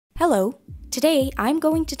Hello! Today, I'm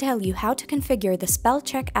going to tell you how to configure the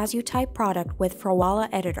SpellCheckAsYouType product with Froala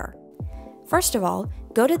Editor. First of all,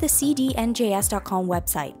 go to the cdnjs.com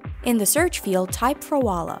website. In the search field, type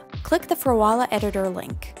Froala. Click the Froala Editor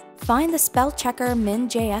link. Find the SpellChecker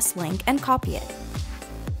min.js link and copy it.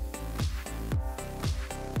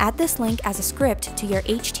 Add this link as a script to your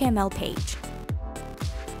HTML page.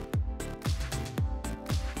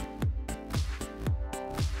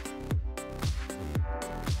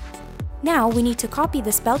 Now we need to copy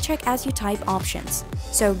the SpellCheckAsYouType options.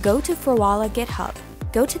 So go to Froala GitHub,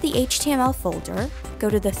 go to the HTML folder, go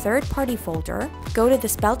to the third-party folder, go to the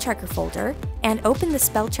SpellChecker folder, and open the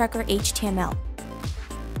SpellChecker HTML.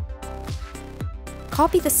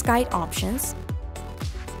 Copy the SCAYT options,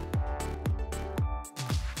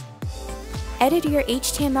 edit your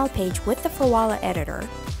HTML page with the Froala Editor,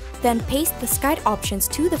 then paste the SCAYT options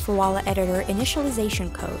to the Froala Editor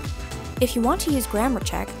initialization code. If you want to use Grammar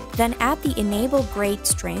Check, then add the enableGrayt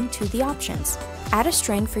string to the options. Add a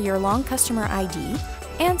string for your long customer ID,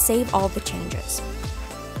 and save all the changes.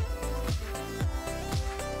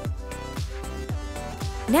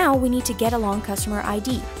 Now we need to get a long customer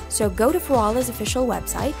ID, so go to Froala's official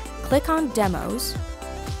website, click on Demos.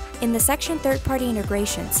 In the section Third-Party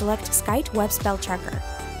Integration, select SCAYT Web SpellChecker.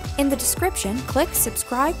 In the description, click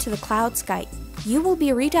Subscribe to the Cloud SCAYT. You will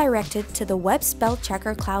be redirected to the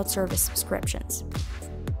WebSpellChecker Cloud service subscriptions.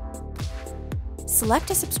 Select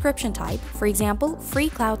a subscription type, for example, Free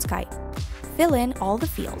Cloud SCAYT. Fill in all the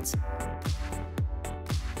fields.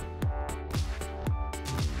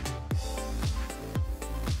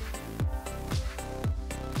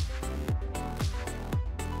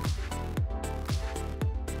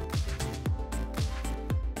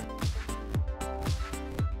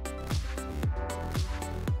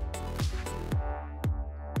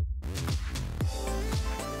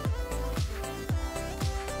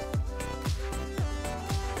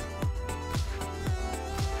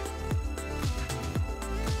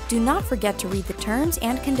 Do not forget to read the terms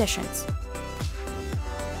and conditions.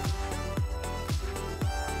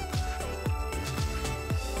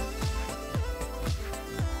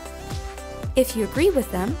 If you agree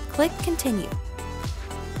with them, click Continue.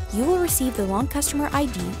 You will receive the long customer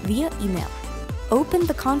ID via email. Open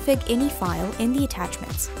the config.ini file in the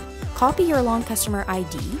attachments. Copy your long customer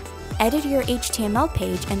ID, edit your HTML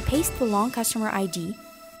page and paste the long customer ID,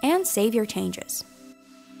 and save your changes.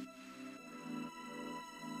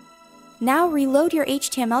 Now reload your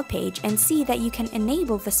HTML page and see that you can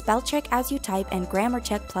enable the SpellCheckAsYouType and Grammar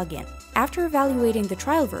Check plugin. After evaluating the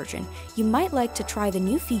trial version, you might like to try the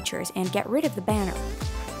new features and get rid of the banner.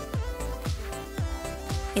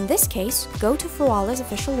 In this case, go to Froala's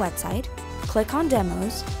official website, click on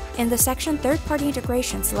Demos. In the section Third-Party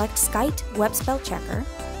Integration, select SCAYT Web SpellChecker.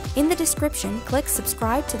 In the description, click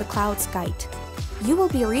Subscribe to the Cloud SCAYT. You will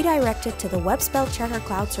be redirected to the WebSpellChecker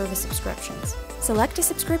Cloud service subscriptions. Select a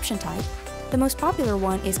subscription type. The most popular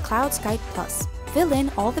one is Cloud SCAYT Plus. Fill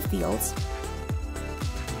in all the fields.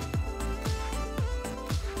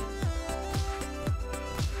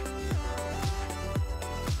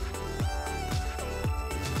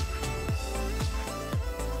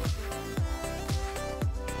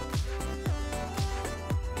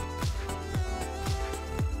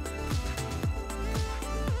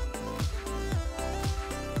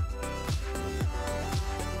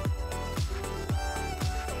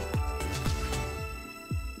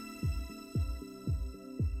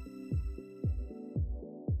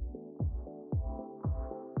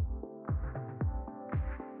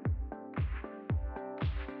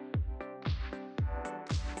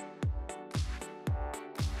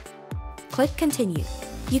 Click Continue.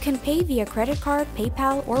 You can pay via credit card,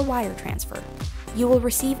 PayPal, or wire transfer. You will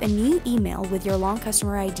receive a new email with your long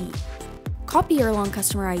customer ID. Copy your long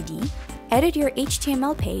customer ID, edit your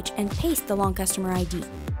HTML page, and paste the long customer ID.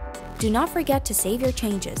 Do not forget to save your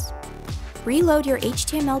changes. Reload your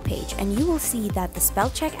HTML page and you will see that the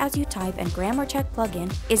SpellCheckAsYouType and Grammar Check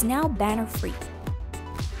plugin is now banner-free.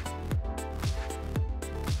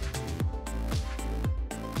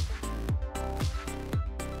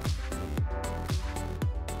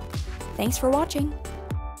 Thanks for watching!